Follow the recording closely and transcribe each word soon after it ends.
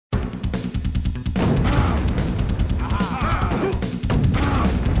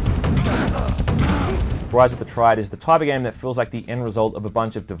Rise of the Triad is the type of game that feels like the end result of a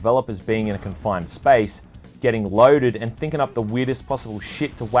bunch of developers being in a confined space, getting loaded and thinking up the weirdest possible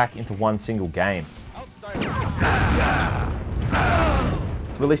shit to whack into one single game.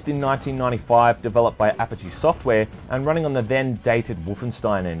 Released in 1995, developed by Apogee Software and running on the then dated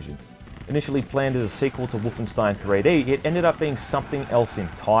Wolfenstein engine. Initially planned as a sequel to Wolfenstein 3D, it ended up being something else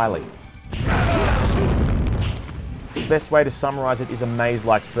entirely. The best way to summarize it is a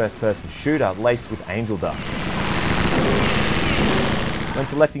maze-like first-person shooter laced with angel dust. When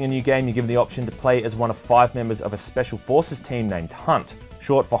selecting a new game, you're given the option to play as one of 5 members of a special forces team named H.U.N.T,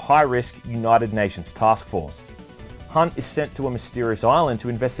 short for High Risk United Nations Task Force. H.U.N.T is sent to a mysterious island to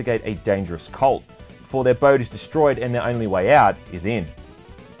investigate a dangerous cult, before their boat is destroyed and their only way out is in.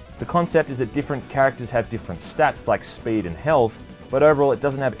 The concept is that different characters have different stats like speed and health, but overall it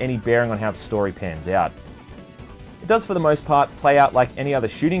doesn't have any bearing on how the story pans out. It does for the most part play out like any other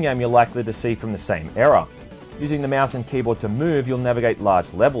shooting game you're likely to see from the same era. Using the mouse and keyboard to move, you'll navigate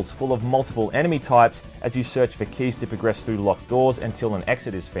large levels full of multiple enemy types as you search for keys to progress through locked doors until an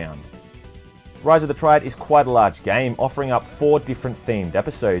exit is found. Rise of the Triad is quite a large game, offering up 4 different themed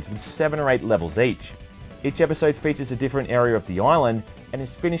episodes with 7 or 8 levels each. Each episode features a different area of the island and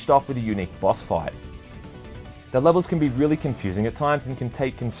is finished off with a unique boss fight. The levels can be really confusing at times and can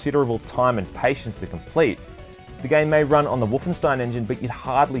take considerable time and patience to complete. The game may run on the Wolfenstein engine, but you'd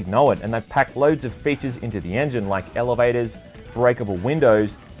hardly know it, and they've packed loads of features into the engine like elevators, breakable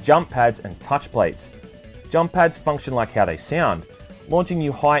windows, jump pads and touch plates. Jump pads function like how they sound, launching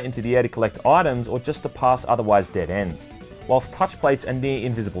you high into the air to collect items or just to pass otherwise dead ends, whilst touch plates are near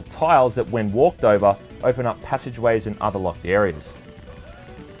invisible tiles that when walked over, open up passageways and other locked areas.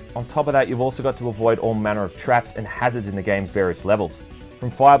 On top of that, you've also got to avoid all manner of traps and hazards in the game's various levels, from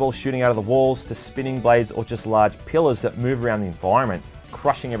fireballs shooting out of the walls to spinning blades or just large pillars that move around the environment,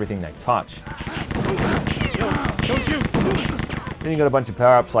 crushing everything they touch. Then you got a bunch of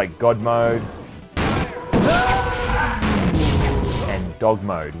power-ups like God Mode and Dog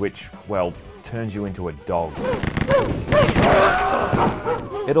Mode, which, well, turns you into a dog.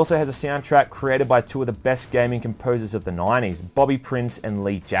 It also has a soundtrack created by 2 of the best gaming composers of the 90s, Bobby Prince and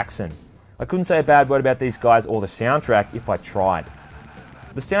Lee Jackson. I couldn't say a bad word about these guys or the soundtrack if I tried.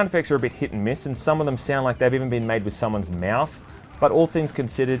 The sound effects are a bit hit and miss, and some of them sound like they've even been made with someone's mouth, but all things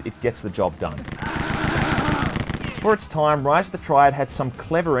considered, it gets the job done. For its time, Rise of the Triad had some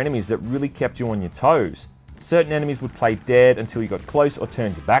clever enemies that really kept you on your toes. Certain enemies would play dead until you got close or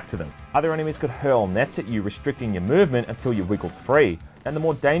turned your back to them. Other enemies could hurl nets at you, restricting your movement until you wiggled free. And the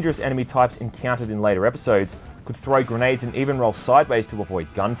more dangerous enemy types encountered in later episodes could throw grenades and even roll sideways to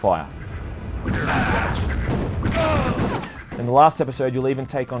avoid gunfire. In the last episode, you'll even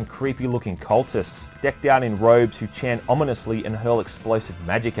take on creepy looking cultists, decked out in robes who chant ominously and hurl explosive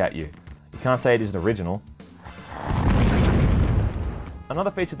magic at you. You can't say it isn't original.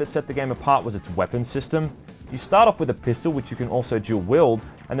 Another feature that set the game apart was its weapons system. You start off with a pistol, which you can also dual wield,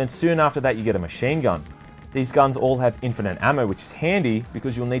 and then soon after that you get a machine gun. These guns all have infinite ammo, which is handy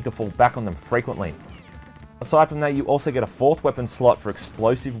because you'll need to fall back on them frequently. Aside from that, you also get a 4th weapon slot for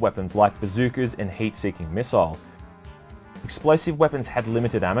explosive weapons like bazookas and heat-seeking missiles. Explosive weapons had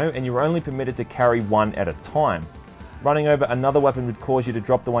limited ammo and you were only permitted to carry 1 at a time. Running over another weapon would cause you to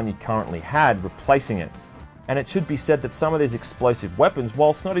drop the one you currently had, replacing it. And it should be said that some of these explosive weapons,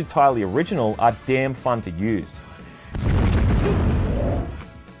 whilst not entirely original, are damn fun to use.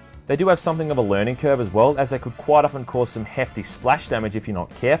 They do have something of a learning curve as well, as they could quite often cause some hefty splash damage if you're not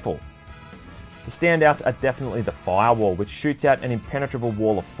careful. The standouts are definitely the firewall, which shoots out an impenetrable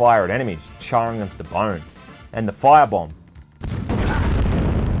wall of fire at enemies, charring them to the bone, and the firebomb,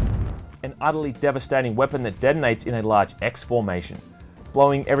 an utterly devastating weapon that detonates in a large X formation,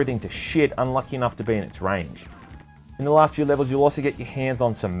 blowing everything to shit unlucky enough to be in its range. In the last few levels, you'll also get your hands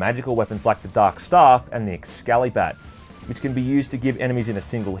on some magical weapons like the Dark Staff and the Excalibur, which can be used to give enemies in a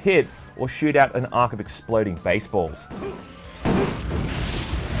single hit or shoot out an arc of exploding baseballs.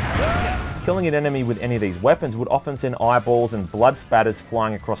 Killing an enemy with any of these weapons would often send eyeballs and blood spatters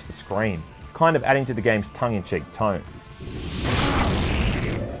flying across the screen, kind of adding to the game's tongue-in-cheek tone.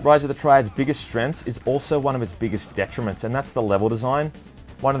 Rise of the Triad's biggest strengths is also one of its biggest detriments, and that's the level design.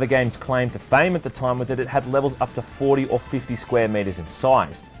 One of the game's claim to fame at the time was that it had levels up to 40 or 50 square meters in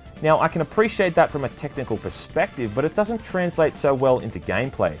size. Now, I can appreciate that from a technical perspective, but it doesn't translate so well into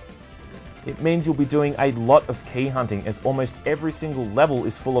gameplay. It means you'll be doing a lot of key hunting, as almost every single level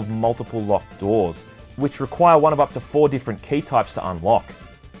is full of multiple locked doors, which require one of up to 4 different key types to unlock.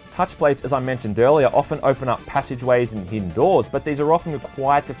 Touch plates, as I mentioned earlier, often open up passageways and hidden doors, but these are often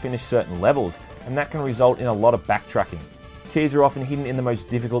required to finish certain levels, and that can result in a lot of backtracking. Keys are often hidden in the most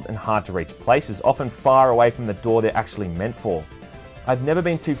difficult and hard to reach places, often far away from the door they're actually meant for. I've never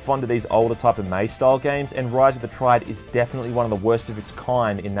been too fond of these older type of maze style games, and Rise of the Triad is definitely one of the worst of its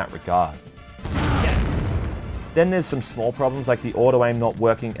kind in that regard. Then there's some small problems like the auto aim not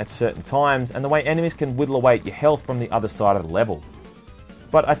working at certain times, and the way enemies can whittle away at your health from the other side of the level.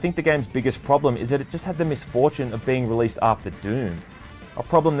 But I think the game's biggest problem is that it just had the misfortune of being released after Doom, a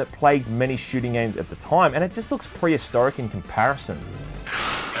problem that plagued many shooting games at the time, and it just looks prehistoric in comparison.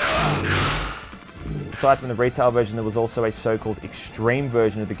 Aside from the retail version, there was also a so-called extreme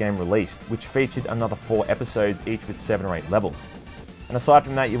version of the game released, which featured another 4 episodes, each with 7 or 8 levels. And aside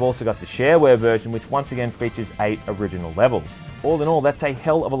from that, you've also got the shareware version, which once again features 8 original levels. All in all, that's a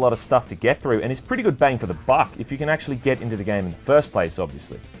hell of a lot of stuff to get through, and is pretty good bang for the buck if you can actually get into the game in the first place,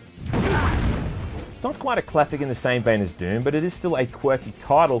 obviously. It's not quite a classic in the same vein as Doom, but it is still a quirky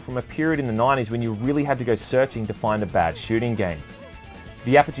title from a period in the 90s when you really had to go searching to find a bad shooting game.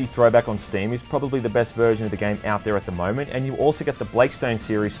 The Apogee throwback on Steam is probably the best version of the game out there at the moment, and you also get the Blakestone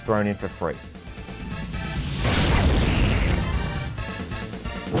series thrown in for free.